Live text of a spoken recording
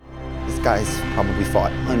guy's probably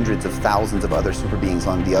fought hundreds of thousands of other super beings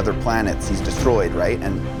on the other planets he's destroyed, right?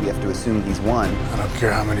 And we have to assume he's won. I don't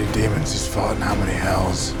care how many demons he's fought and how many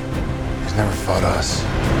hells. He's never fought us.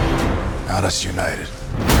 Not us united.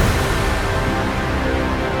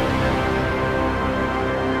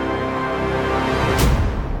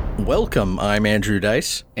 Welcome, I'm Andrew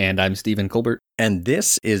Dice. And I'm Stephen Colbert. And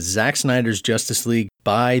this is Zack Snyder's Justice League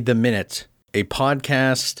by the Minute, a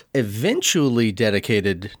podcast eventually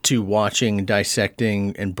dedicated to watching,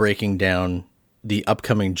 dissecting, and breaking down the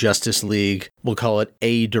upcoming Justice League. We'll call it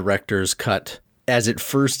a director's cut, as it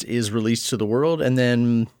first is released to the world, and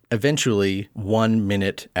then eventually 1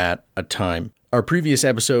 minute at a time. Our previous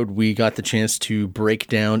episode, we got the chance to break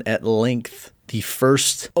down at length the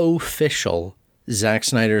first official Zack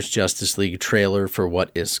Snyder's Justice League trailer for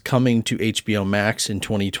what is coming to HBO Max in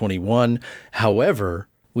 2021. However,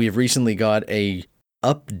 we have recently got a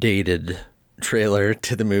updated trailer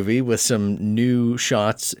to the movie with some new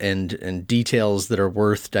shots and details that are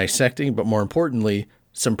worth dissecting, but more importantly,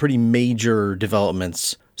 some pretty major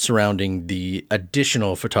developments surrounding the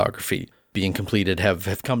additional photography being completed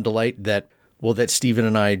have come to light that Stephen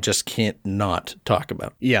and I just can't not talk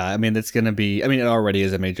about. Yeah, I mean, it's going to be, it already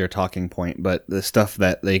is a major talking point, but the stuff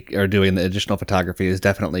that they are doing, the additional photography, is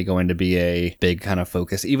definitely going to be a big kind of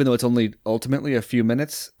focus. Even though it's only ultimately a few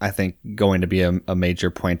minutes, I think going to be a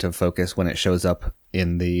major point of focus when it shows up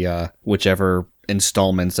in the whichever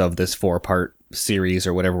installments of this 4-part series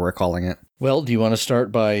or whatever we're calling it. Well, do you want to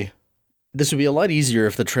start by... This would be a lot easier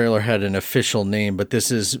if the trailer had an official name, but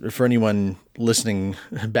this is, for anyone listening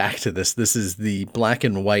back to this is the black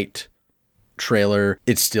and white trailer.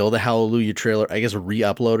 It's still the Hallelujah trailer, I guess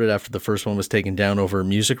re-uploaded after the first one was taken down over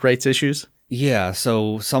music rights issues. Yeah,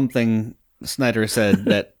 so something Snyder said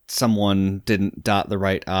that someone didn't dot the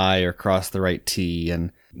right I or cross the right T,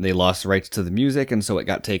 and they lost rights to the music, and so it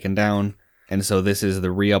got taken down. And so this is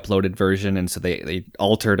the re-uploaded version, and so they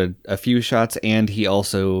altered a few shots, and he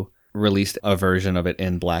also released a version of it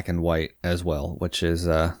in black and white as well, which is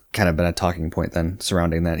kind of been a talking point then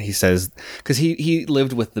surrounding that. He says, because he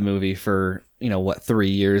lived with the movie for, 3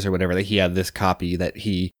 years or whatever, that he had this copy that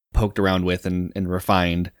he poked around with and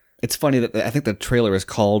refined. It's funny that I think the trailer is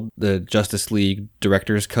called the Justice League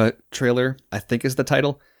Director's Cut trailer, I think is the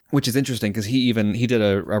title, which is interesting because he did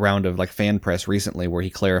a round of fan press recently where he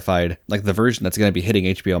clarified the version that's going to be hitting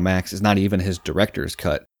HBO Max is not even his director's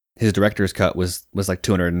cut. His director's cut was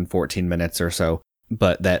 214 minutes or so,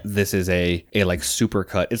 but that this is a super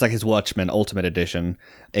cut. It's like his Watchmen Ultimate Edition,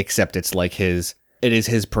 except it's it is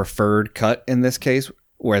his preferred cut in this case,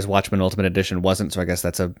 whereas Watchmen Ultimate Edition wasn't. So I guess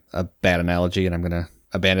that's a bad analogy, and I'm gonna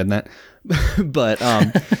abandon that. But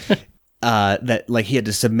that he had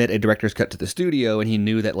to submit a director's cut to the studio, and he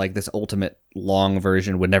knew that this ultimate long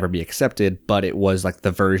version would never be accepted, but it was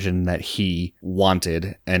the version that he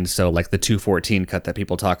wanted. And so the 214 cut that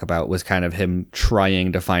people talk about was kind of him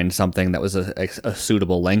trying to find something that was a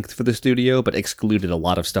suitable length for the studio, but excluded a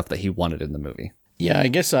lot of stuff that he wanted in the movie. Yeah, I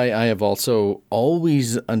guess I have also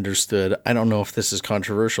always understood, I don't know if this is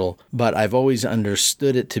controversial, but I've always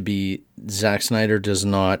understood it to be Zack Snyder does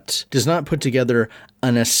not put together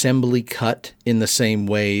an assembly cut in the same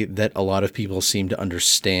way that a lot of people seem to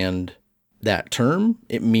understand that term,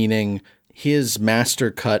 meaning his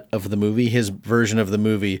master cut of the movie, his version of the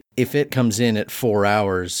movie, if it comes in at 4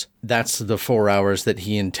 hours, that's the 4 hours that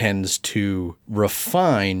he intends to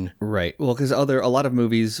refine. Right. Well, because a lot of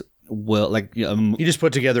movies will you just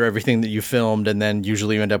put together everything that you filmed, and then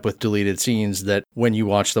usually you end up with deleted scenes that when you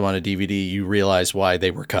watch them on a DVD, you realize why they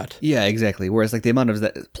were cut. Yeah, exactly. Whereas the amount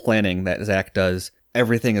of planning that Zack does,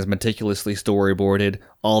 everything is meticulously storyboarded.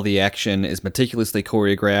 All the action is meticulously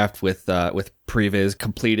choreographed with previs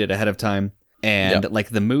completed ahead of time. And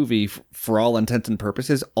the movie, for all intents and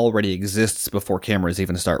purposes, already exists before cameras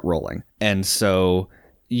even start rolling. And so,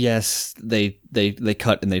 yes, they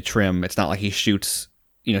cut and they trim. It's not like he shoots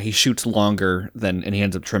longer and he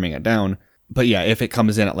ends up trimming it down. But yeah, if it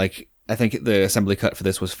comes in at I think the assembly cut for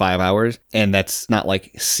this was 5 hours, and that's not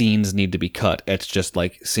scenes need to be cut. It's just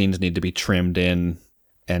scenes need to be trimmed in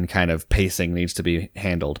and kind of pacing needs to be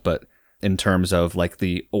handled. But in terms of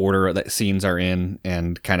the order that scenes are in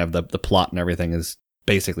and kind of the plot and everything is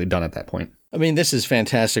basically done at that point. I mean, this is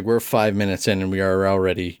fantastic. We're 5 minutes in and we are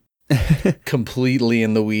already completely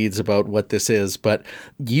in the weeds about what this is, but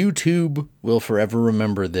YouTube will forever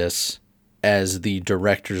remember this as the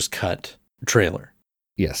director's cut trailer.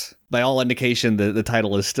 Yes. By all indication, the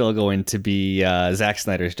title is still going to be Zack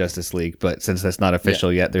Snyder's Justice League, but since that's not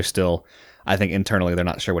official yet, they're still, I think internally, they're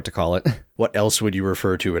not sure what to call it. What else would you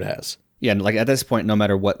refer to it as? Yeah, and at this point, no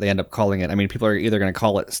matter what they end up calling it, I mean, people are either going to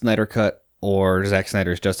call it Snyder Cut or Zack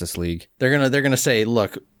Snyder's Justice League. They're gonna say,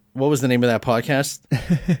 look, what was the name of that podcast?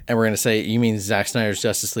 And we're gonna say, you mean Zack Snyder's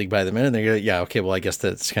Justice League by the minute? And they're gonna, yeah, okay, well, I guess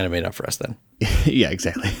that's kind of made up for us then. Yeah,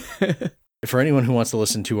 exactly. For anyone who wants to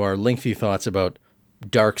listen to our lengthy thoughts about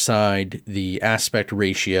Darkseid, the aspect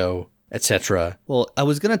ratio, etc. Well, I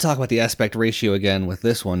was going to talk about the aspect ratio again with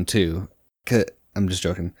this one, too. I'm just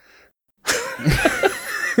joking.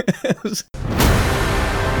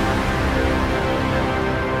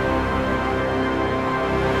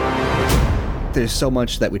 There's so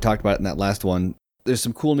much that we talked about in that last one. There's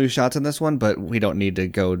some cool new shots in this one, but we don't need to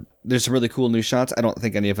go. There's some really cool new shots. I don't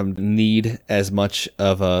think any of them need as much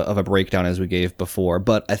of a breakdown as we gave before,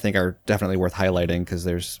 but I think are definitely worth highlighting because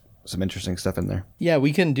there's some interesting stuff in there. Yeah,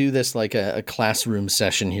 we can do this like a classroom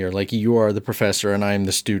session here. Like you are the professor and I'm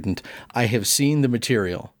the student. I have seen the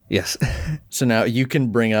material. Yes. So now you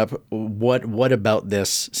can bring up what about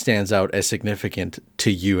this stands out as significant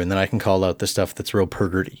to you, and then I can call out the stuff that's real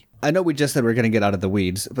purgatory. I know we just said we're going to get out of the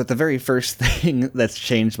weeds, but the very first thing that's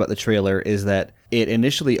changed about the trailer is that it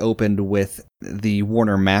initially opened with the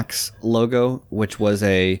Warner Max logo, which was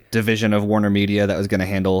a division of Warner Media that was going to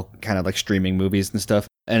handle kind of like streaming movies and stuff.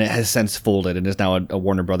 And it has since folded and is now a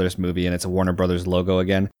Warner Brothers movie, and it's a Warner Brothers logo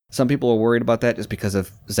again. Some people were worried about that just because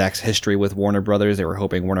of Zack's history with Warner Brothers. They were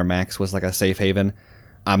hoping Warner Max was like a safe haven.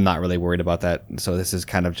 I'm not really worried about that. So this is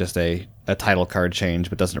kind of just a title card change,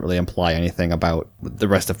 but doesn't really imply anything about the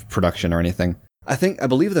rest of production or anything. I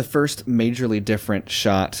believe the first majorly different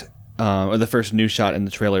shot, or the first new shot in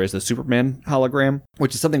the trailer is the Superman hologram,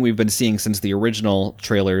 which is something we've been seeing since the original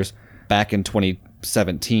trailers back in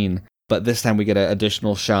 2017. But this time we get an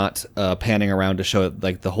additional shot panning around to show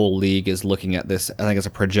like the whole league is looking at this. I think it's a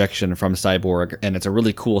projection from Cyborg, and it's a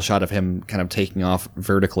really cool shot of him kind of taking off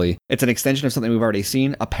vertically. It's an extension of something we've already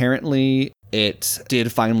seen. Apparently, it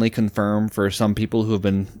did finally confirm for some people who have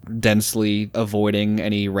been densely avoiding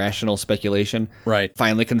any rational speculation. Right.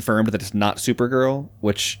 Finally confirmed that it's not Supergirl,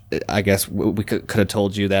 which I guess we could have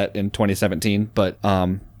told you that in 2017, but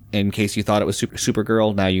in case you thought it was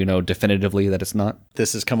Supergirl, now you know definitively that it's not.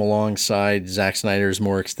 This has come alongside Zack Snyder's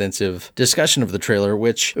more extensive discussion of the trailer,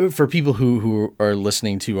 which for people who are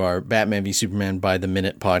listening to our Batman v Superman by the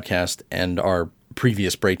Minute podcast and our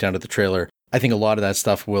previous breakdown of the trailer, I think a lot of that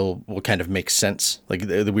stuff will kind of make sense. Like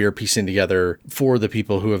we are piecing together for the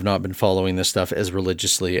people who have not been following this stuff as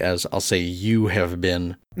religiously as I'll say you have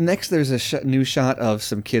been. Next, there's a new shot of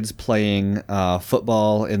some kids playing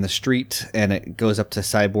football in the street, and it goes up to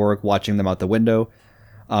Cyborg watching them out the window.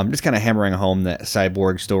 Just kind of hammering home that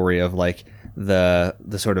Cyborg story of like the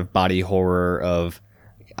sort of body horror of,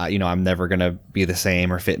 I'm never going to be the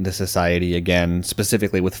same or fit into society again,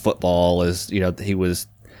 specifically with football as,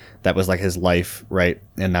 that was like his life, right?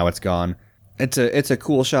 And now it's gone. It's a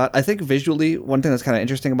cool shot. I think visually, one thing that's kind of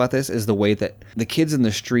interesting about this is the way that the kids in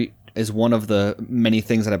the street is one of the many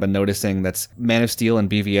things that I've been noticing. That's Man of Steel and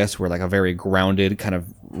BVS were like a very grounded, kind of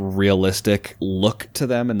realistic look to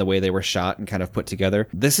them and the way they were shot and kind of put together.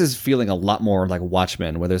 This is feeling a lot more like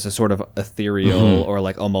Watchmen, where there's a sort of ethereal or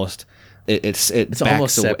like almost it's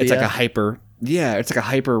almost sepia. It's like a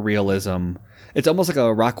hyper realism. It's almost like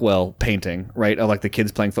a Rockwell painting, right? Of like the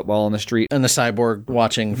kids playing football on the street. And the Cyborg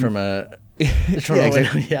watching from a...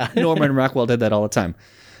 exactly. Yeah. Norman Rockwell did that all the time.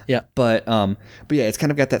 Yeah. But yeah, it's kind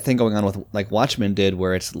of got that thing going on with like Watchmen did,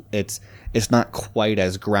 where it's not quite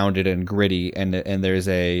as grounded and gritty, and there's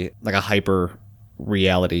a hyper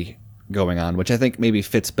reality going on, which I think maybe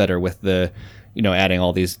fits better with the, adding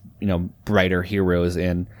all these, brighter heroes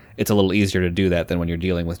in. It's a little easier to do that than when you're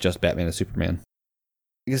dealing with just Batman and Superman.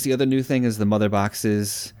 I guess the other new thing is the mother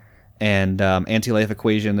boxes and anti-life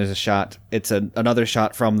equation. There's a shot. It's another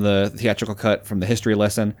shot from the theatrical cut from the history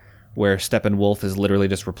lesson where Steppenwolf is literally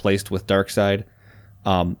just replaced with Darkseid.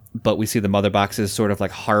 But we see the mother boxes sort of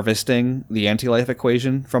like harvesting the anti-life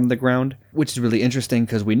equation from the ground, which is really interesting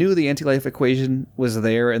because we knew the anti-life equation was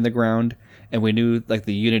there in the ground, and we knew like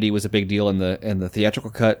the unity was a big deal in the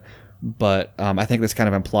theatrical cut. But I think this kind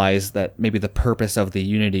of implies that maybe the purpose of the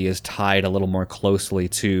unity is tied a little more closely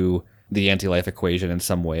to the anti-life equation in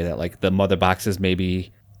some way, that like the mother boxes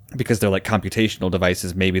maybe, because they're like computational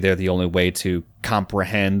devices, maybe they're the only way to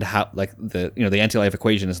comprehend how like the anti-life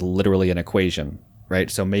equation is literally an equation, right?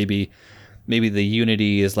 So maybe the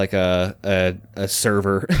unity is like a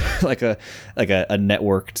server, like a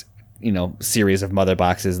networked series of mother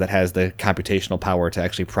boxes that has the computational power to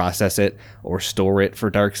actually process it or store it for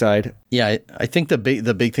Darkseid. Yeah, I think the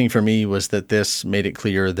big thing for me was that this made it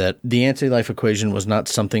clear that the anti-life equation was not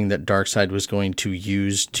something that Darkseid was going to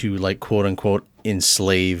use to like quote unquote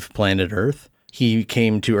enslave planet Earth. he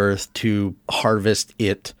came to Earth to harvest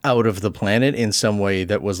it out of the planet in some way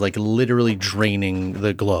that was like literally draining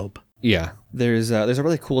the globe. Yeah. There's a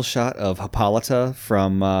really cool shot of Hippolyta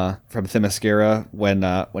from Themyscira when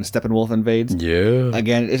Steppenwolf invades. Yeah.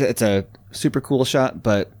 Again, it's a super cool shot,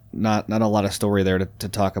 but not a lot of story there to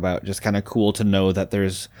talk about. Just kind of cool to know that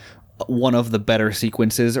there's one of the better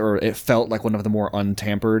sequences, or it felt like one of the more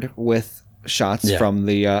untampered with shots from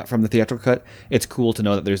the theatrical cut. It's cool to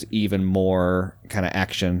know that there's even more kind of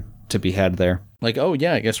action to be had there. Like, oh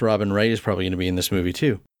yeah, I guess Robin Wright is probably going to be in this movie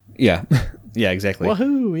too. Yeah. Yeah, exactly.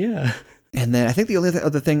 Woohoo, yeah. And then I think the only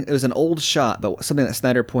other thing, it was an old shot, but something that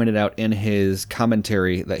Snyder pointed out in his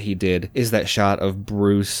commentary that he did is that shot of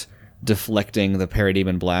Bruce deflecting the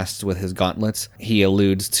parademon blasts with his gauntlets. He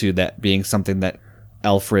alludes to that being something that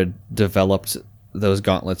Alfred developed those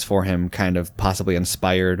gauntlets for him, kind of possibly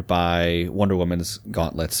inspired by Wonder Woman's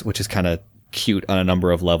gauntlets, which is kind of cute on a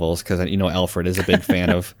number of levels because, Alfred is a big fan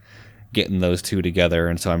of getting those two together.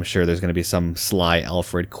 And so I'm sure there's going to be some sly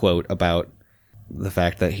Alfred quote about the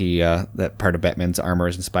fact that that part of Batman's armor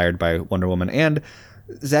is inspired by Wonder Woman. And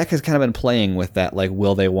Zack has kind of been playing with that, like,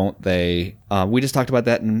 will they, won't they? We just talked about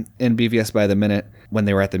that in BVS by the Minute when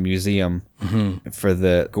they were at the museum for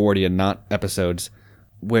the Gordian Knot episodes,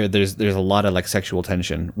 where there's a lot of like sexual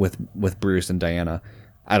tension with Bruce and Diana.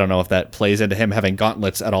 I don't know if that plays into him having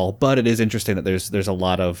gauntlets at all, but it is interesting that there's a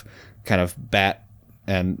lot of kind of Bat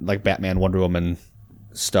and like Batman, Wonder Woman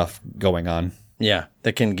stuff going on. Yeah,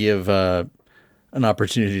 that can give an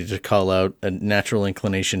opportunity to call out a natural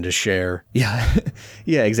inclination to share. Yeah,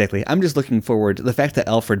 yeah, exactly. I'm just looking forward to the fact that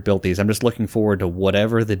Alfred built these. I'm just looking forward to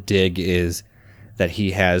whatever the dig is that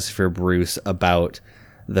he has for Bruce about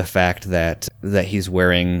the fact that he's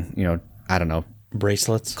wearing, I don't know,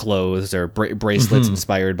 bracelets, clothes, or bracelets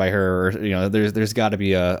inspired by her. Or, there's got to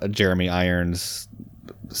be a Jeremy Irons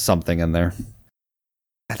something in there.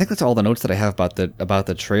 I think that's all the notes that I have about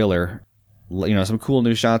the trailer. Some cool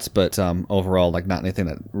new shots, but overall, like, not anything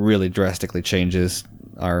that really drastically changes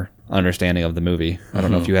our understanding of the movie. I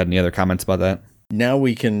don't know if you had any other comments about that. Now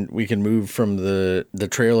we can move from the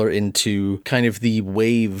trailer into kind of the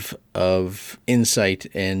wave of insight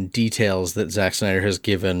and details that Zack Snyder has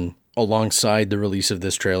given alongside the release of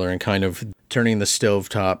this trailer, and kind of turning the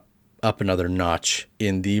stovetop up another notch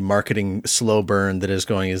in the marketing slow burn that is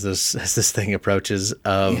going as this thing approaches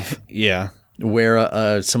of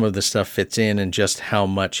where some of the stuff fits in, and just how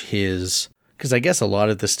much because I guess a lot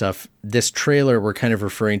of the stuff, this trailer, we're kind of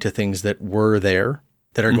referring to things that were there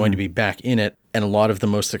that are going to be back in it. And a lot of the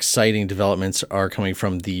most exciting developments are coming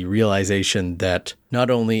from the realization that not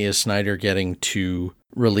only is Snyder getting to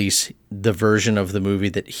release the version of the movie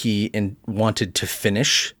that he wanted to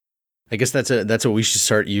finish. I guess that's what we should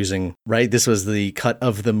start using, right? This was the cut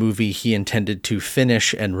of the movie he intended to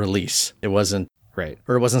finish and release. It wasn't right,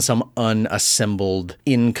 or it wasn't some unassembled,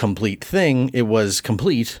 incomplete thing. It was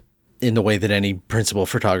complete in the way that any principal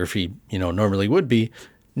photography, normally would be.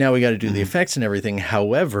 Now we got to do the effects and everything.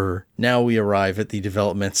 However, now we arrive at the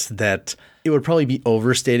developments that it would probably be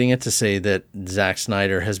overstating it to say that Zack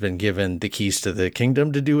Snyder has been given the keys to the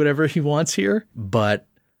kingdom to do whatever he wants here. But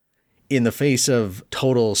in the face of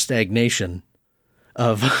total stagnation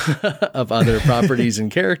of of other properties and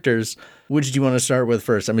characters, which do you want to start with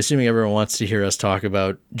first? I'm assuming everyone wants to hear us talk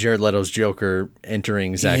about Jared Leto's Joker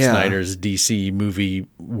entering Zack Snyder's DC movie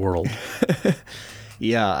world.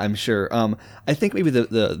 Yeah, I'm sure. I think maybe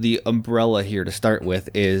the umbrella here to start with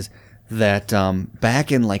is that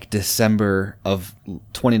back in like December of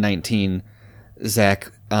 2019,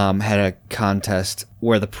 Zack had a contest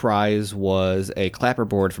where the prize was a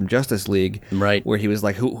clapperboard from Justice League, right? Where he was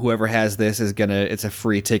like, whoever has this it's a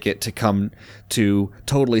free ticket to come to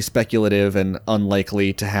totally speculative and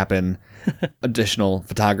unlikely to happen additional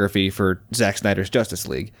photography for Zack Snyder's Justice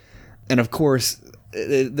League. And of course,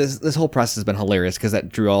 this whole process has been hilarious because that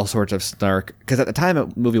drew all sorts of snark. Because at the time, the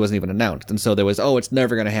movie wasn't even announced. And so there was, it's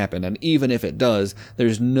never going to happen. And even if it does,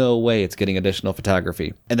 there's no way it's getting additional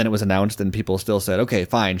photography. And then it was announced and people still said, okay,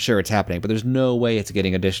 fine, sure, it's happening. But there's no way it's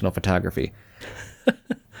getting additional photography.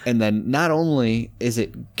 And then not only is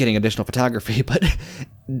it getting additional photography, but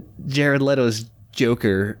Jared Leto's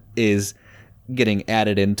Joker is getting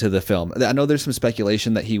added into the film. I know there's some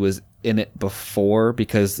speculation that he was in it before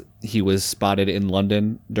because he was spotted in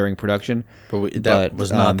London during production. But that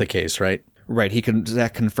was not the case, right? Right.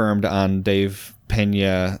 Zack confirmed on Dave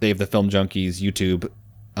the Film Junkie's YouTube.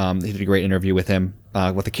 He did a great interview with him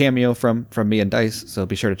with a cameo from me and Dice, so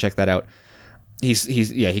be sure to check that out.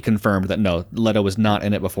 He confirmed that no, Leto was not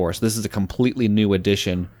in it before. So this is a completely new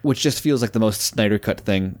addition, which just feels like the most Snyder Cut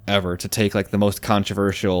thing ever, to take like the most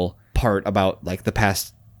controversial part about like the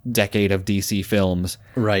past decade of DC films,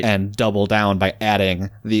 Right. and double down by adding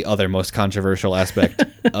the other most controversial aspect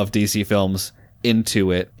of DC films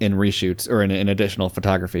into it in reshoots or in additional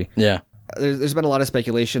photography. Yeah. There's been a lot of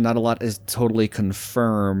speculation. Not a lot is totally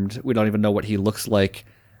confirmed. We don't even know what he looks like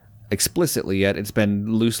explicitly yet. It's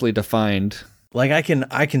been loosely defined. Like I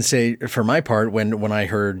can say for my part, when I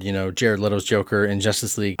heard, Jared Leto's Joker in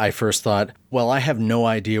Justice League, I first thought, well, I have no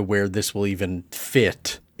idea where this will even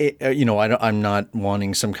fit. I'm not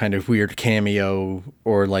wanting some kind of weird cameo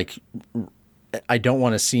or like, I don't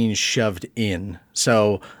want a scene shoved in.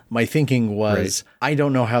 So my thinking was, I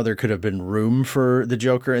don't know how there could have been room for the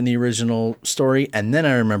Joker in the original story. And then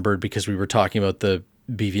I remembered, because we were talking about the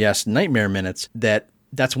BVS Nightmare minutes,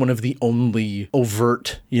 that's one of the only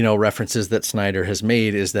overt, references that Snyder has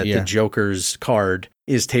made, is that the Joker's card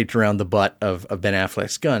is taped around the butt of Ben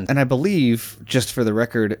Affleck's gun. And I believe, just for the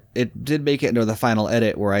record, it did make it into the final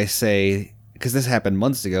edit where I say, because this happened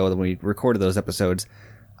months ago when we recorded those episodes,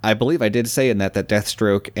 I believe I did say in that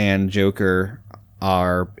Deathstroke and Joker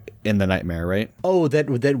are in the Nightmare, right? Oh, that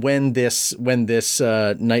when this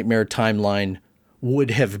Nightmare timeline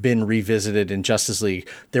would have been revisited in Justice League,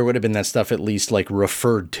 there would have been that stuff at least like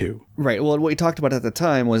referred to. Right. Well, what we talked about at the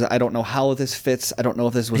time was, I don't know how this fits. I don't know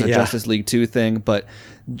if this was a Justice League 2 thing, but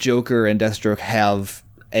Joker and Deathstroke have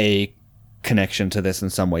a connection to this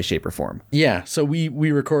in some way, shape, or form. Yeah, so we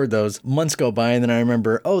record those. Months go by, and then I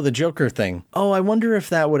remember, the Joker thing. Oh, I wonder if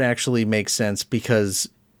that would actually make sense, because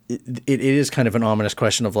it is kind of an ominous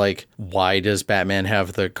question of like, why does Batman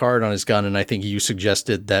have the card on his gun? And I think you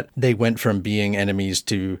suggested that they went from being enemies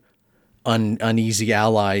to uneasy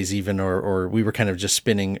allies even, or we were kind of just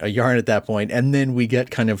spinning a yarn at that point. And then we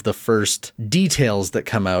get kind of the first details that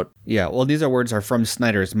come out. Yeah, well, these words are from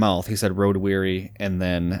Snyder's mouth. He said road weary, and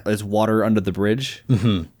then there's water under the bridge.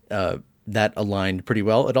 Mm-hmm. That aligned pretty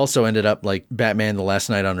well. It also ended up like Batman The Last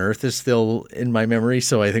Night on Earth is still in my memory,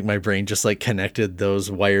 so I think my brain just like connected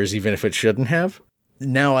those wires even if it shouldn't have.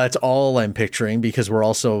 Now that's all I'm picturing, because we're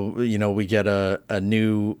also, we get a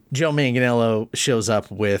new Joe Manganiello shows up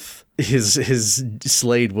with his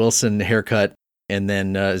Slade Wilson haircut. And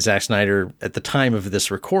then Zack Snyder, at the time of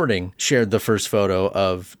this recording, shared the first photo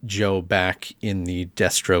of Joe back in the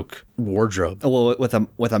Deathstroke wardrobe. Well,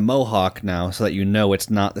 with a mohawk now, so that it's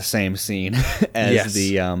not the same scene as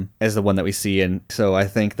the one that we see. And so I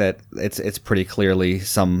think that it's pretty clearly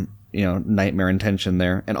some Nightmare intention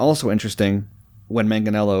there. And also interesting, when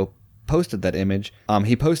Manganiello posted that image,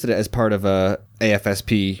 he posted it as part of a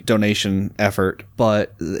AFSP donation effort,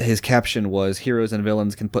 but his caption was, "Heroes and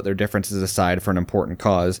villains can put their differences aside for an important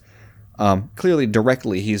cause." Clearly,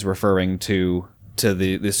 directly, he's referring to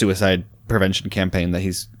the suicide prevention campaign that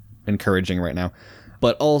he's encouraging right now.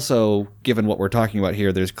 But also, given what we're talking about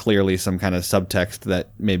here, there's clearly some kind of subtext that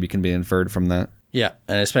maybe can be inferred from that. Yeah,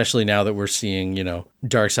 and especially now that we're seeing,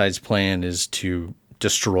 Darkseid's plan is to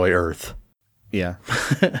destroy Earth. Yeah.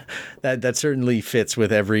 that certainly fits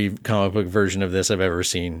with every comic book version of this I've ever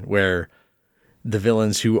seen, where the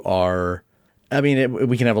villains who are,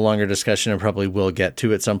 we can have a longer discussion, and probably will get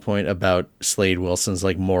to at some point, about Slade Wilson's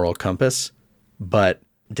like moral compass, but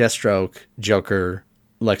Deathstroke, Joker,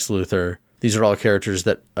 Lex Luthor, these are all characters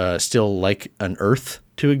that still like an Earth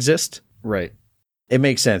to exist. Right. It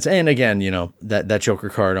makes sense. And again, that Joker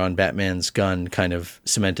card on Batman's gun kind of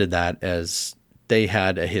cemented that, as they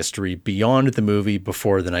had a history beyond the movie,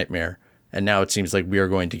 before the Nightmare. And now it seems like we are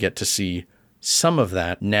going to get to see some of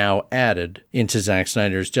that now added into Zack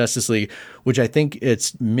Snyder's Justice League, which I think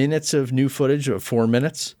it's minutes of new footage, of 4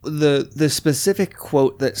 minutes. The specific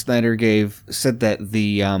quote that Snyder gave said that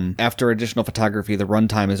the after additional photography, the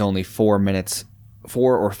runtime is only 4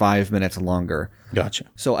 or 5 minutes longer. Gotcha.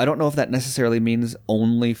 So I don't know if that necessarily means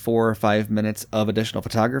only 4 or 5 minutes of additional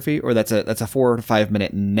photography, or that's a 4 to 5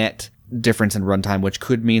 minute net difference in runtime, which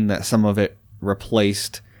could mean that some of it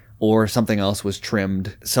replaced or something else was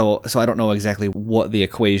trimmed. So I don't know exactly what the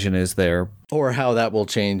equation is there. Or how that will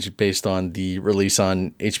change based on the release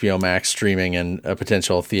on HBO Max streaming and a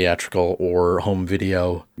potential theatrical or home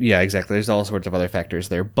video. Yeah, exactly. There's all sorts of other factors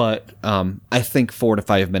there. But I think 4 to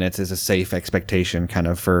 5 minutes is a safe expectation kind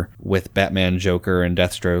of with Batman, Joker, and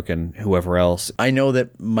Deathstroke and whoever else. I know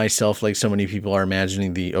that myself, like so many people, are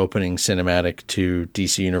imagining the opening cinematic to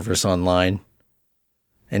DC Universe Online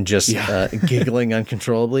and just giggling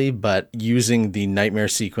uncontrollably, but using the Nightmare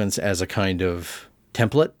sequence as a kind of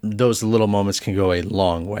template, those little moments can go a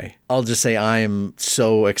long way. I'll just say I am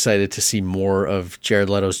so excited to see more of Jared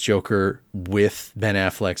Leto's Joker with Ben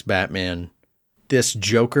Affleck's Batman. This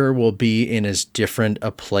Joker will be in as different a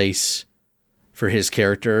place for his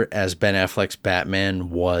character as Ben Affleck's Batman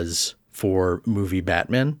was for movie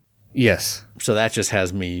Batman. Yes. So that just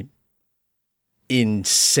has me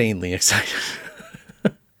insanely excited.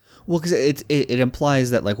 Well, because it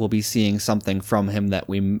implies that like we'll be seeing something from him that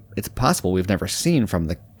it's possible we've never seen from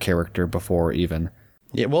the character before even.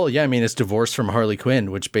 Yeah, well, yeah, I mean, it's divorced from Harley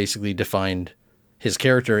Quinn, which basically defined his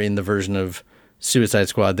character in the version of Suicide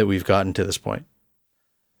Squad that we've gotten to this point.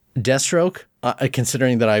 Deathstroke,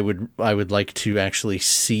 considering that I would like to actually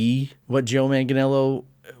see what Joe Manganiello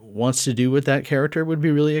wants to do with that character, would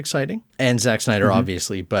be really exciting. And Zack Snyder,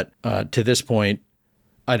 obviously, but to this point,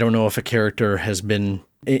 I don't know if a character has been,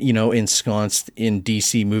 ensconced in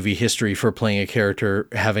DC movie history for playing a character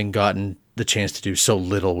having gotten the chance to do so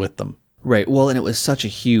little with them. Right. Well, and it was such a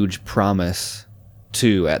huge promise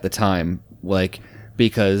too at the time, like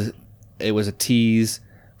because it was a tease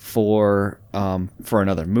for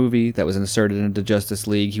another movie that was inserted into Justice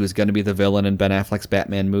League. He was going to be the villain in Ben Affleck's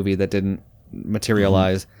Batman movie that didn't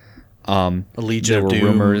materialize. A Legion there of were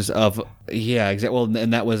Doom. rumors of exactly. Well,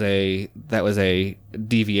 and that was a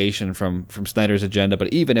deviation from Snyder's agenda.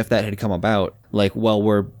 But even if that had come about, like, well,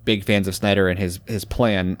 we're big fans of Snyder and his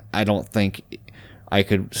plan. I don't think I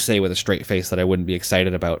could say with a straight face that I wouldn't be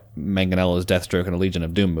excited about Manganiello's Deathstroke and a Legion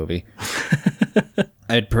of Doom movie.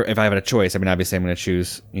 If I had a choice, I mean, obviously I'm going to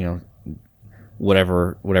choose,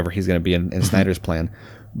 whatever he's going to be in Snyder's plan.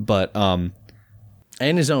 But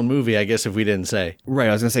And his own movie, I guess, if we didn't say. right,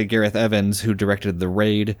 I was going to say Gareth Evans, who directed The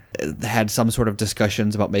Raid, had some sort of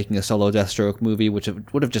discussions about making a solo Deathstroke movie, which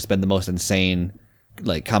would have just been the most insane,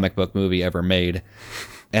 like, comic book movie ever made.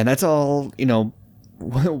 And that's all,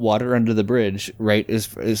 water under the bridge, right,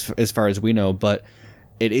 as far as we know. But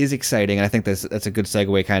it is exciting, and I think that's a good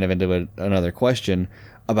segue kind of into another question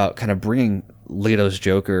about kind of bringing Leto's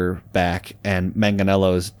Joker back and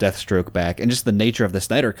Manganiello's Deathstroke back, and just the nature of the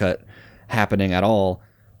Snyder Cut happening at all.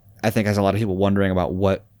 I think has a lot of people wondering about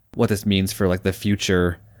what this means for like the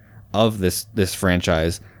future of this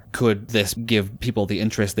franchise. Could this give people the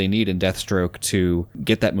interest they need in Deathstroke to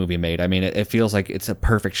get that movie made? I mean, it feels like it's a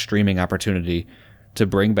perfect streaming opportunity to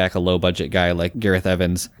bring back a low budget guy like Gareth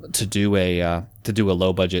Evans to do a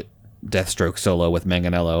low budget Deathstroke solo with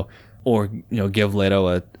Manganiello, or give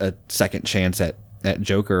Leto a second chance at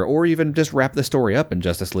Joker, or even just wrap the story up in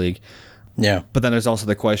Justice League. Yeah. But then there's also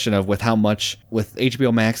the question of with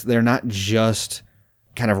HBO Max, they're not just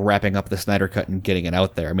kind of wrapping up the Snyder Cut and getting it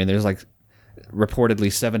out there. I mean, there's like reportedly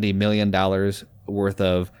 $70 million worth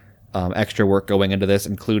of extra work going into this,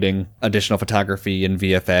 including additional photography and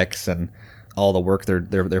VFX and all the work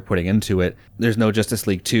they're putting into it. There's no Justice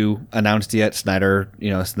League 2 announced yet. Snyder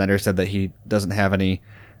said that he doesn't have any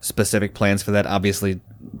specific plans for that. Obviously,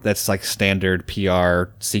 that's like standard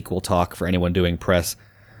PR sequel talk for anyone doing press.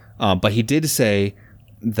 But he did say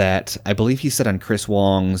that, I believe he said on Chris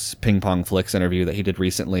Wong's Ping Pong Flicks interview that he did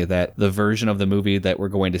recently, that the version of the movie that we're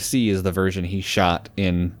going to see is the version he shot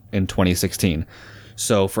in 2016.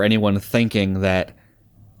 So for anyone thinking that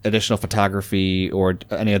additional photography or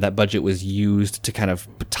any of that budget was used to kind of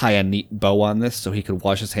tie a neat bow on this so he could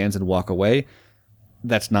wash his hands and walk away,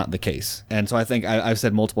 that's not the case. And so I think I've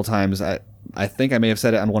said multiple times, I think I may have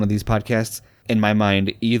said it on one of these podcasts, in my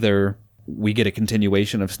mind, either we get a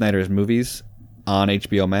continuation of Snyder's movies on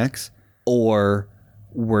HBO Max, or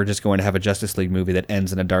we're just going to have a Justice League movie that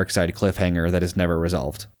ends in a Darkseid cliffhanger that is never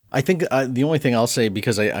resolved. I think the only thing I'll say,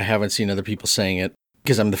 because I haven't seen other people saying it,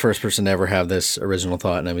 because I'm the first person to ever have this original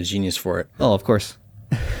thought and I'm a genius for it. Oh, of course.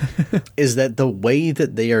 Is that the way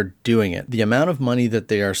that they are doing it, the amount of money that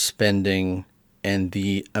they are spending and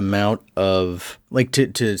the amount of, like,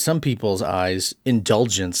 to some people's eyes,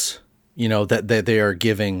 indulgence, that they are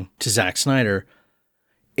giving to Zack Snyder,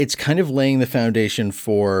 it's kind of laying the foundation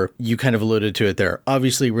for, you kind of alluded to it there.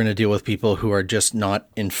 Obviously, we're going to deal with people who are just not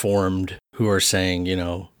informed, who are saying,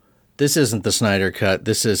 this isn't the Snyder Cut.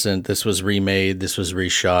 This was remade. This was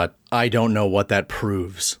reshot. I don't know what that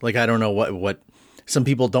proves. Like, I don't know what some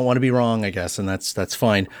people don't want to be wrong, I guess, and that's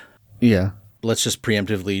fine. Yeah. Let's just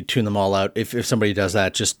preemptively tune them all out. If somebody does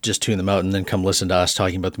that, just tune them out and then come listen to us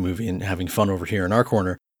talking about the movie and having fun over here in our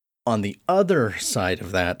corner. On the other side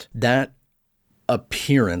of that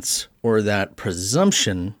appearance or that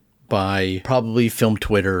presumption by probably film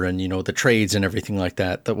Twitter and, the trades and everything like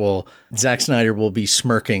that, Zack Snyder will be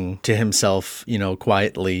smirking to himself,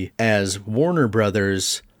 quietly, as Warner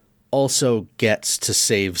Brothers also gets to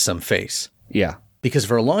save some face. Yeah. Because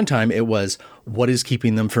for a long time it was, what is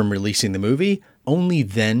keeping them from releasing the movie? Only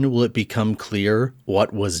then will it become clear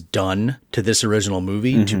what was done to this original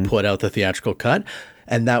movie to put out the theatrical cut.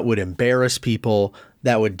 And that would embarrass people,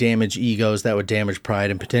 that would damage egos, that would damage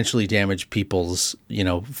pride, and potentially damage people's,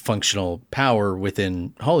 functional power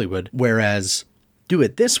within Hollywood. Whereas do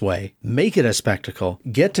it this way, make it a spectacle,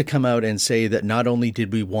 get to come out and say that not only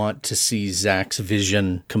did we want to see Zack's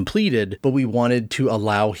vision completed, but we wanted to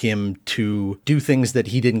allow him to do things that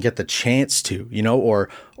he didn't get the chance to,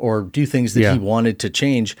 or do things that he wanted to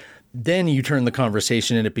change. Then you turn the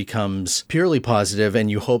conversation and it becomes purely positive, and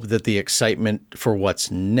you hope that the excitement for what's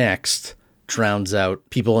next drowns out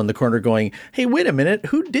people in the corner going, hey, wait a minute,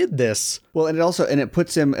 who did this? Well, and it also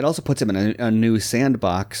puts him in a new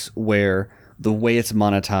sandbox where the way it's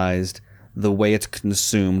monetized, the way it's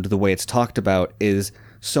consumed, the way it's talked about is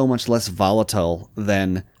so much less volatile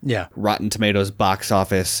than Rotten Tomatoes box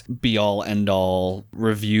office be all end all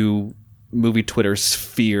review movie Twitter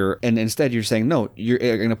sphere. And instead you're saying, no, you're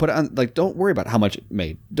going to put it on, like, don't worry about how much it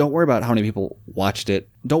made. Don't worry about how many people watched it.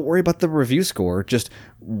 Don't worry about the review score. Just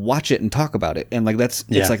watch it and talk about it. And like, it's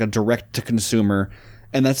like a direct to consumer.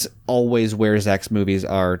 And that's always where Zack's movies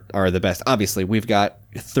are the best. Obviously, we've got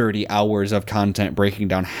 30 hours of content breaking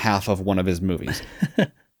down half of one of his movies.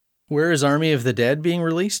 Where is Army of the Dead being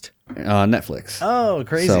released? Netflix. Oh,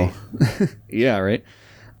 crazy. So, yeah, right.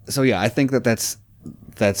 So yeah, I think that's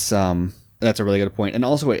a really good point. And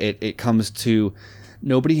also it comes to,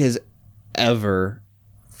 nobody has ever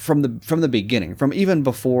from the beginning, from even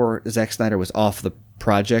before Zack Snyder was off the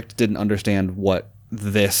project, didn't understand what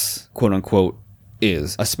this quote unquote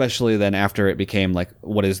is, especially then after it became like,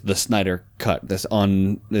 what is the Snyder cut, this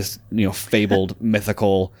fabled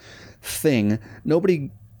mythical thing.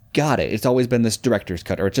 Nobody got it. It's always been this director's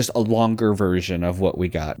cut, or it's just a longer version of what we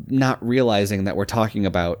got, not realizing that we're talking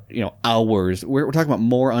about, hours. We're talking about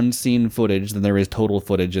more unseen footage than there is total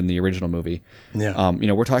footage in the original movie. Yeah.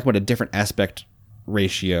 We're talking about a different aspect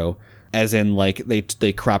ratio, as in like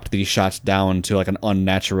they cropped these shots down to like an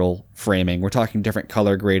unnatural framing. We're talking different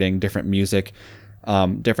color grading, different music,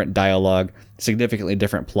 different dialogue, significantly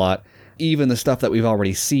different plot. Even the stuff that we've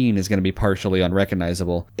already seen is going to be partially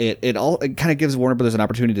unrecognizable. It kind of gives Warner Brothers an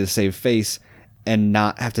opportunity to save face and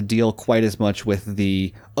not have to deal quite as much with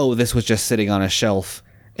the, this was just sitting on a shelf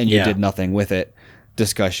and you did nothing with it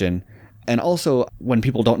discussion. And also, when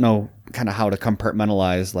people don't know kind of how to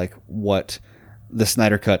compartmentalize like what the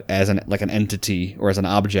Snyder Cut as an entity or as an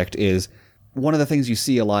object is, one of the things you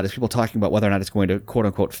see a lot is people talking about whether or not it's going to quote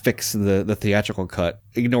unquote fix the theatrical cut,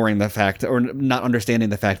 ignoring the fact or not understanding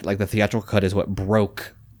the fact that like the theatrical cut is what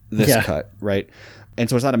broke this cut, right? And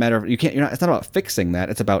so it's not a matter of, it's not about fixing that,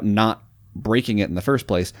 it's about not breaking it in the first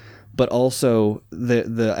place. But also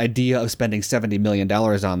the idea of spending $70 million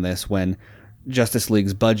on this when Justice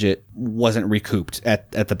League's budget wasn't recouped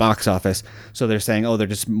at the box office. So they're saying, they're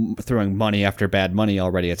just throwing money after bad money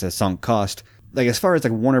already. It's a sunk cost. Like, as far as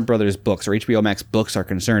like Warner Brothers books or HBO Max books are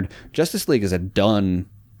concerned, Justice League is a done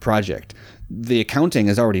project. The accounting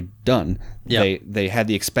is already done. Yep. They had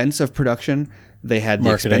the expense of production. They had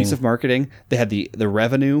the expense of marketing. They had the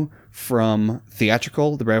revenue from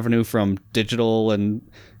theatrical, the revenue from digital and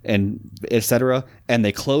et cetera. And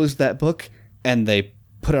they closed that book and they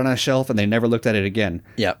put it on a shelf and they never looked at it again.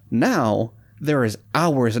 Yeah. Now there is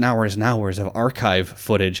hours and hours and hours of archive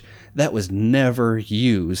footage that was never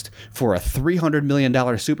used for a $300 million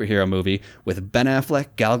superhero movie with Ben Affleck,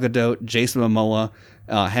 Gal Gadot, Jason Momoa,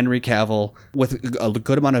 Henry Cavill, with a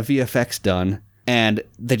good amount of VFX done, and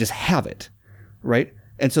they just have it, right?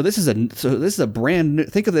 And so this is a brand new,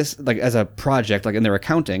 think of this like as a project, like in their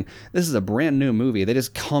accounting, this is a brand new movie. They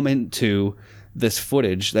just come into this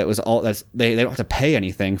footage that was they don't have to pay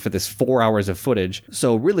anything for this 4 hours of footage.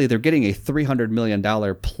 So really they're getting a $300 million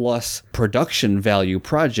plus production value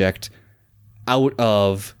project out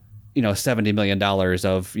of, $70 million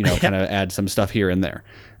of, kind of add some stuff here and there.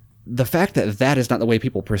 The fact that is not the way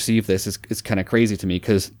people perceive this is kind of crazy to me,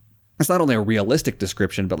 because it's not only a realistic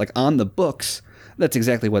description, but like on the books, that's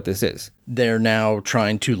exactly what this is. They're now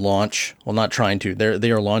trying to launch, not trying to,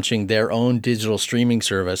 they are launching their own digital streaming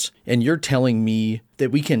service. And you're telling me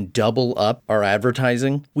that we can double up our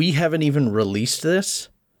advertising? We haven't even released this,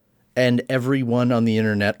 and everyone on the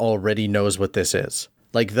internet already knows what this is.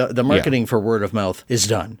 Like the marketing for word of mouth is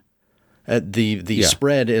done. The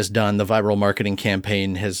spread is done. The viral marketing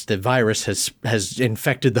campaign the virus has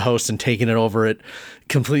infected the host and taken it over it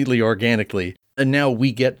completely organically. And now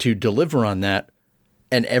we get to deliver on that.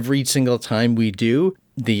 And every single time we do,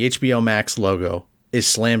 the HBO Max logo is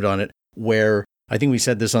slammed on it, where I think we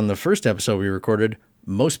said this on the first episode we recorded.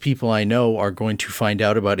 Most people I know are going to find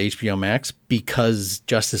out about HBO Max because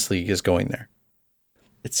Justice League is going there.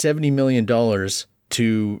 It's $70 million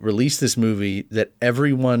to release this movie that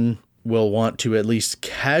everyone will want to at least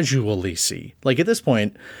casually see. Like at this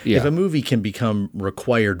point, if a movie can become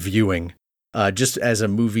required viewing, just as a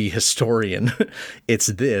movie historian, it's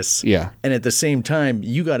this. Yeah. And at the same time,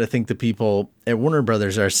 you got to think the people at Warner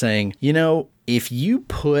Brothers are saying, if you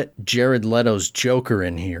put Jared Leto's Joker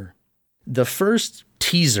in here, the first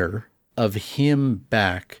teaser of him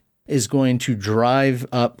back is going to drive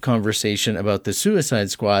up conversation about the Suicide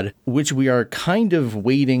Squad, which we are kind of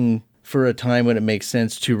waiting for a time when it makes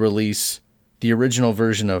sense to release the original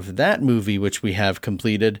version of that movie, which we have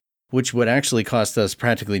completed, which would actually cost us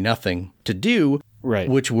practically nothing to do, Right.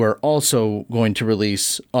 which we're also going to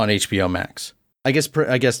release on HBO Max. I guess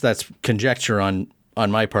that's conjecture on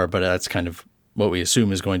my part, but that's kind of what we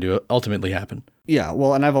assume is going to ultimately happen. Yeah,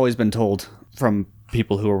 well, and I've always been told from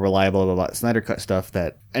people who are reliable about Snyder Cut stuff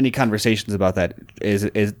that any conversations about that is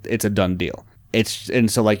it's a done deal. And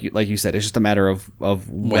so like you said, it's just a matter of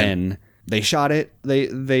when they shot it.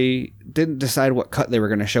 They didn't decide what cut they were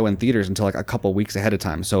going to show in theaters until like a couple weeks ahead of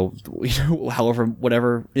time. So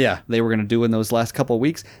whatever they were going to do in those last couple of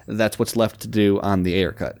weeks, that's what's left to do on the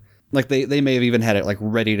air cut. Like they may have even had it like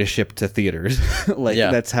ready to ship to theaters.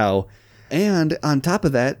 That's how. And on top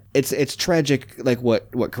of that, it's tragic, like what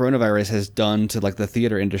coronavirus has done to like the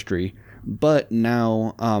theater industry. But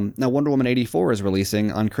now Wonder Woman 84 is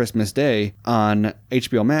releasing on Christmas Day on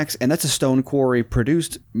HBO Max, and that's a Stone Quarry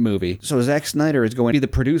produced movie. So Zack Snyder is going to be the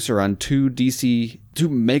producer on two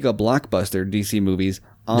mega blockbuster DC movies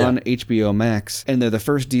on HBO Max, and they're the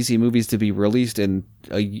first DC movies to be released in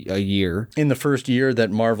a year. In the first year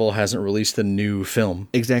that Marvel hasn't released a new film.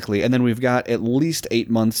 Exactly. And then we've got at least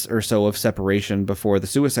 8 months or so of separation before the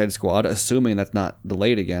Suicide Squad, assuming that's not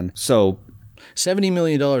delayed again. So $70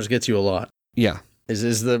 million gets you a lot. Yeah.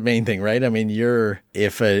 Is the main thing, right? I mean,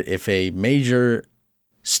 if a major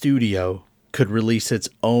studio could release its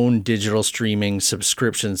own digital streaming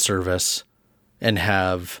subscription service and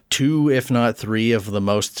have 2, if not 3, of the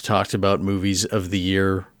most talked about movies of the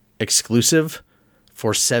year exclusive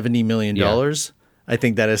for $70 million, I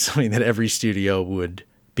think that is something that every studio would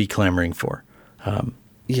be clamoring for.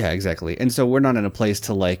 Yeah, exactly. And so we're not in a place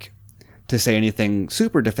to say anything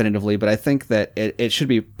super definitively, but I think that it should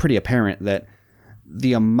be pretty apparent that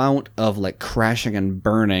the amount of like crashing and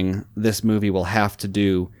burning this movie will have to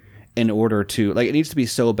do in order to, like, it needs to be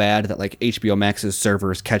so bad that like HBO Max's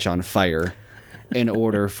servers catch on fire in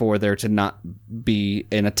order for there to not be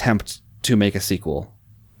an attempt to make a sequel.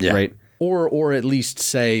 Yeah. Right. Or at least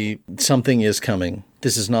say something is coming.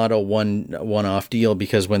 This is not a one-off deal,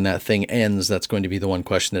 because when that thing ends, that's going to be the one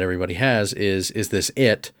question that everybody has is this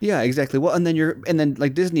it? Yeah, exactly. Well, and then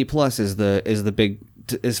like Disney Plus is the big,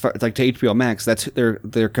 as far like to HBO Max, that's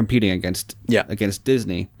they're competing against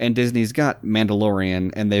Disney, and Disney's got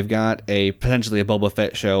Mandalorian, and they've got potentially a Boba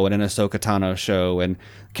Fett show and an Ahsoka Tano show and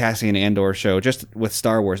Cassian Andor show. Just with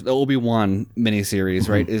Star Wars, the Obi-Wan miniseries,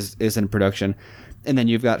 right, is in production. And then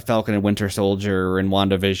you've got Falcon and Winter Soldier and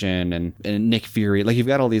WandaVision and Nick Fury. Like, you've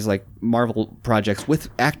got all these like Marvel projects with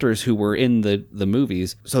actors who were in the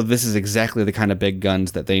movies. So this is exactly the kind of big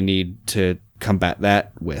guns that they need to combat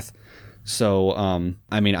that with. So,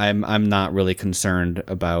 I mean, I'm not really concerned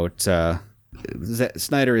about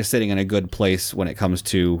Snyder is sitting in a good place when it comes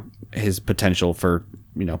to his potential for,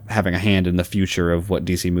 having a hand in the future of what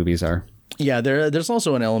DC movies are. Yeah, there's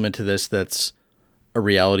also an element to this that's a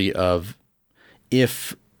reality of,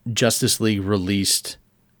 if Justice League released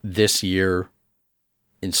this year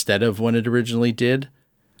instead of when it originally did,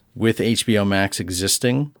 with HBO Max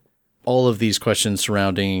existing, all of these questions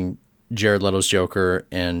surrounding Jared Leto's Joker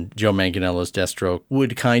and Joe Manganiello's Deathstroke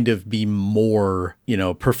would kind of be more,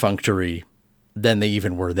 perfunctory than they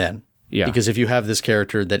even were then. Yeah. Because if you have this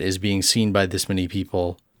character that is being seen by this many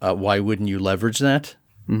people, why wouldn't you leverage that?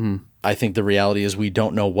 Mm-hmm. I think the reality is we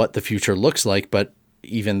don't know what the future looks like, but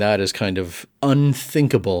even that is kind of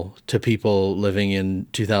unthinkable to people living in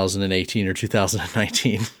 2018 or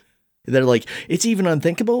 2019. They're like, it's even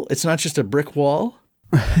unthinkable? It's not just a brick wall?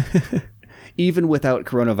 Even without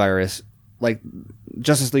coronavirus, like,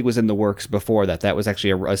 Justice League was in the works before that. That was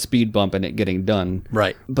actually a speed bump in it getting done.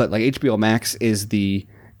 Right. But like HBO Max is the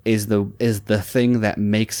thing that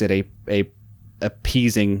makes it a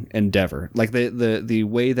appeasing endeavor. Like the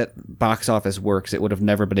way that box office works, it would have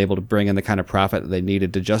never been able to bring in the kind of profit that they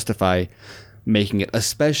needed to justify making it,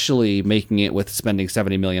 especially making it with spending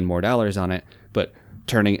 $70 million more on it, but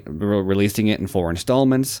releasing it in 4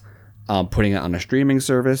 installments, putting it on a streaming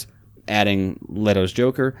service, adding Leto's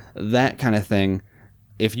Joker, that kind of thing.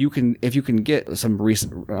 If you can get some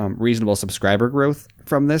reasonable subscriber growth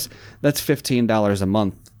from this, that's $15 a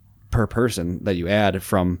month per person that you add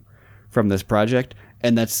from this project,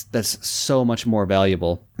 and that's so much more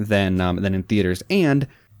valuable than in theaters. And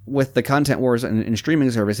with the content wars and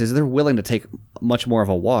streaming services, they're willing to take much more of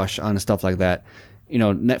a wash on stuff like that. You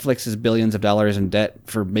know, Netflix is billions of dollars in debt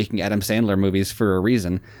for making Adam Sandler movies for a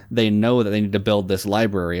reason. They know that they need to build this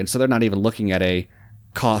library, and so they're not even looking at a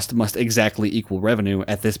cost must exactly equal revenue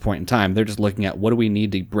at this point in time. They're just looking at what do we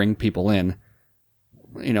need to bring people in.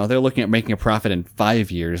 You know, they're looking at making a profit in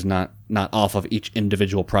 5 years, not off of each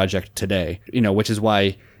individual project today. You know, which is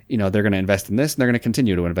why, you know, they're going to invest in this, and they're going to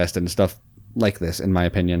continue to invest in stuff like this, in my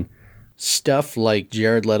opinion. Stuff like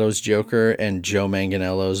Jared Leto's Joker and Joe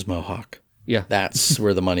Manganiello's Mohawk. Yeah. That's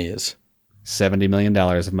where the money is. $70 million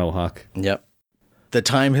of Mohawk. Yep. The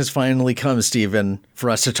time has finally come, Stephen, for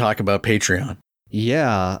us to talk about Patreon.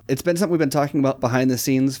 Yeah, it's been something we've been talking about behind the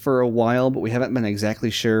scenes for a while, but we haven't been exactly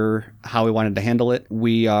sure how we wanted to handle it.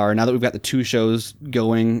 We are, now that we've got the 2 shows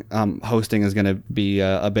going, hosting is going to be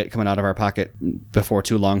a bit coming out of our pocket before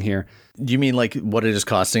too long here. Do you mean like what it is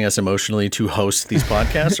costing us emotionally to host these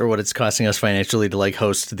podcasts or what it's costing us financially to like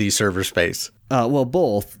host the server space? Well,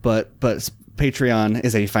 both, but Patreon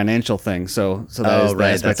is a financial thing, so that is the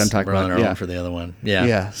aspect I'm talking about. Yeah, for the other one. Yeah.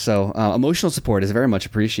 Yeah. So emotional support is very much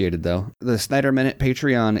appreciated, though. The Snyder Minute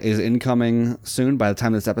Patreon is incoming soon. By the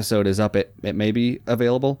time this episode is up, it may be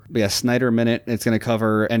available. But yeah, Snyder Minute. It's going to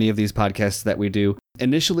cover any of these podcasts that we do.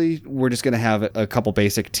 Initially, we're just going to have a couple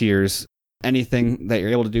basic tiers. Anything that you're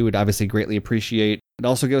able to do would obviously greatly appreciate. It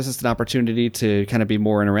also gives us an opportunity to kind of be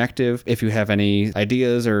more interactive. If you have any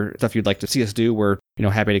ideas or stuff you'd like to see us do, we're, you know,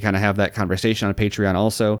 happy to kind of have that conversation on Patreon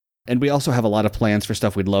also. And we also have a lot of plans for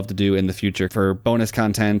stuff we'd love to do in the future for bonus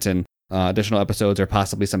content and additional episodes or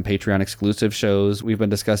possibly some Patreon exclusive shows we've been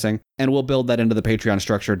discussing. And we'll build that into the Patreon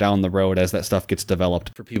structure down the road as that stuff gets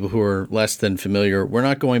developed. For people who are less than familiar, we're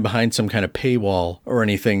not going behind some kind of paywall or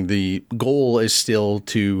anything. The goal is still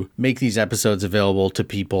to make these episodes available to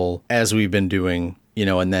people as we've been doing. You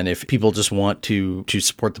know, and then if people just want to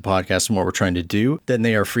support the podcast and what we're trying to do, then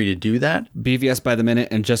they are free to do that. BVS by the Minute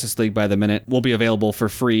and Justice League by the Minute will be available for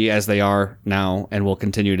free as they are now and will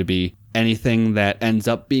continue to be. Anything that ends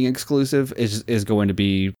up being exclusive is going to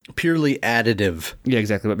be purely additive. Yeah,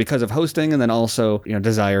 exactly. But because of hosting and then also, you know,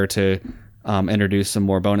 desire to introduce some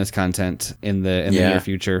more bonus content in the near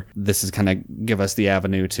future, this is kind of give us the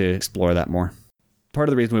avenue to explore that more. Part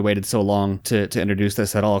of the reason we waited so long to introduce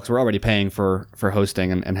this at all, because we're already paying for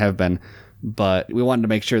hosting and have been, but we wanted to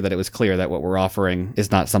make sure that it was clear that what we're offering is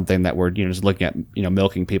not something that we're, you know, just looking at, you know,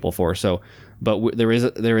 milking people for. So, but there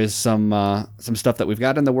is some stuff that we've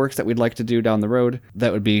got in the works that we'd like to do down the road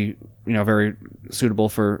that would be, you know, very suitable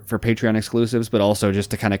for Patreon exclusives, but also just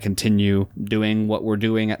to kind of continue doing what we're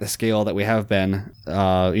doing at the scale that we have been, you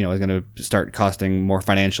know, is going to start costing more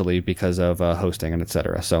financially because of hosting and et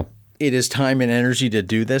cetera. So. It is time and energy to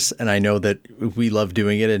do this, and I know that we love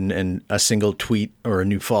doing it, and a single tweet or a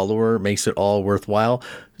new follower makes it all worthwhile.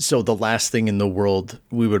 So the last thing in the world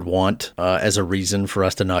we would want as a reason for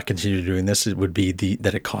us to not continue doing this, it would be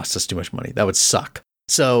that it costs us too much money. That would suck.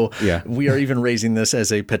 So we are even raising this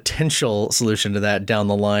as a potential solution to that down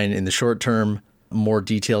the line in the short term. More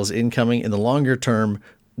details incoming. In the longer term,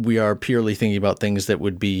 we are purely thinking about things that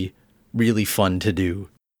would be really fun to do.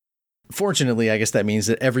 Fortunately, I guess that means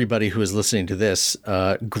that everybody who is listening to this,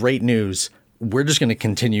 great news, we're just going to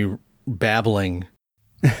continue babbling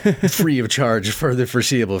free of charge for the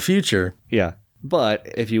foreseeable future. Yeah.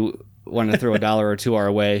 But if you want to throw $1 or $2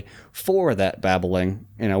 our way for that babbling,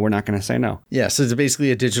 you know, we're not going to say no. Yeah. So it's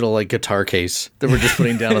basically a digital like guitar case that we're just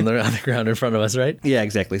putting down on the ground in front of us, right? Yeah,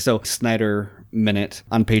 exactly. So Snyder Minute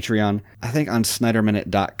on Patreon. I think on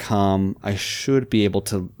SnyderMinute.com, I should be able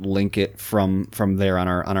to link it from there on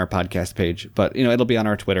our podcast page. But, you know, it'll be on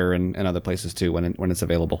our Twitter and other places too when it's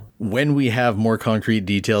available. When we have more concrete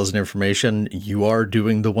details and information, you are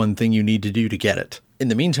doing the one thing you need to do to get it. In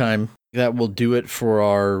the meantime, that will do it for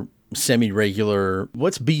our semi-regular,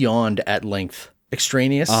 what's beyond at length?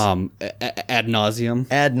 Extraneous? Ad nauseum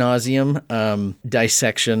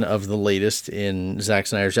dissection of the latest in Zack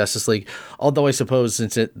Snyder's Justice League. Although I suppose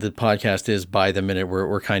since the podcast is by the minute,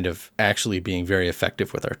 we're kind of actually being very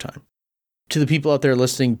effective with our time. To the people out there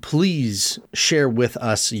listening, please share with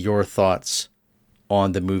us your thoughts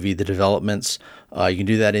on the movie, the developments. You can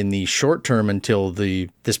do that in the short term until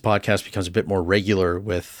this podcast becomes a bit more regular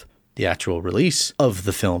with the actual release of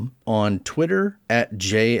the film on Twitter at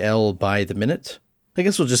JLByTheMinute. I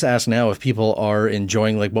guess we'll just ask now if people are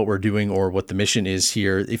enjoying like what we're doing or what the mission is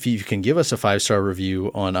here. If you can give us a 5-star review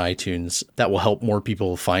on iTunes, that will help more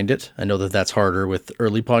people find it. I know that that's harder with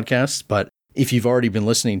early podcasts, but if you've already been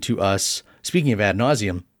listening to us, speaking of ad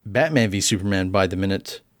nauseum, Batman v Superman by the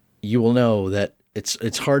minute, you will know that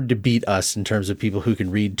it's hard to beat us in terms of people who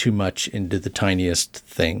can read too much into the tiniest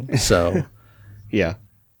thing. So yeah.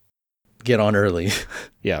 get on early.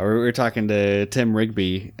 Yeah, we were talking to Tim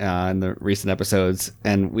Rigby in the recent episodes,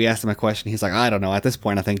 and we asked him a question. He's like, I don't know. At this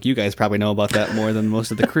point, I think you guys probably know about that more than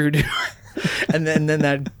most of the crew do. And then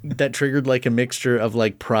that triggered like a mixture of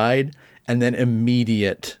like pride and then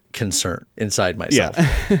immediate concern inside myself.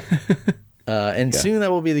 Yeah. Soon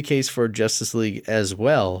that will be the case for Justice League as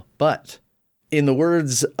well. But in the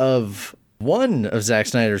words of one of Zack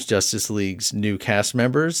Snyder's Justice League's new cast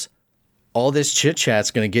members, all this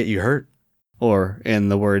chit-chat's going to get you hurt. Or, in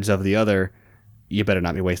the words of the other, you better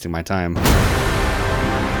not be wasting my time.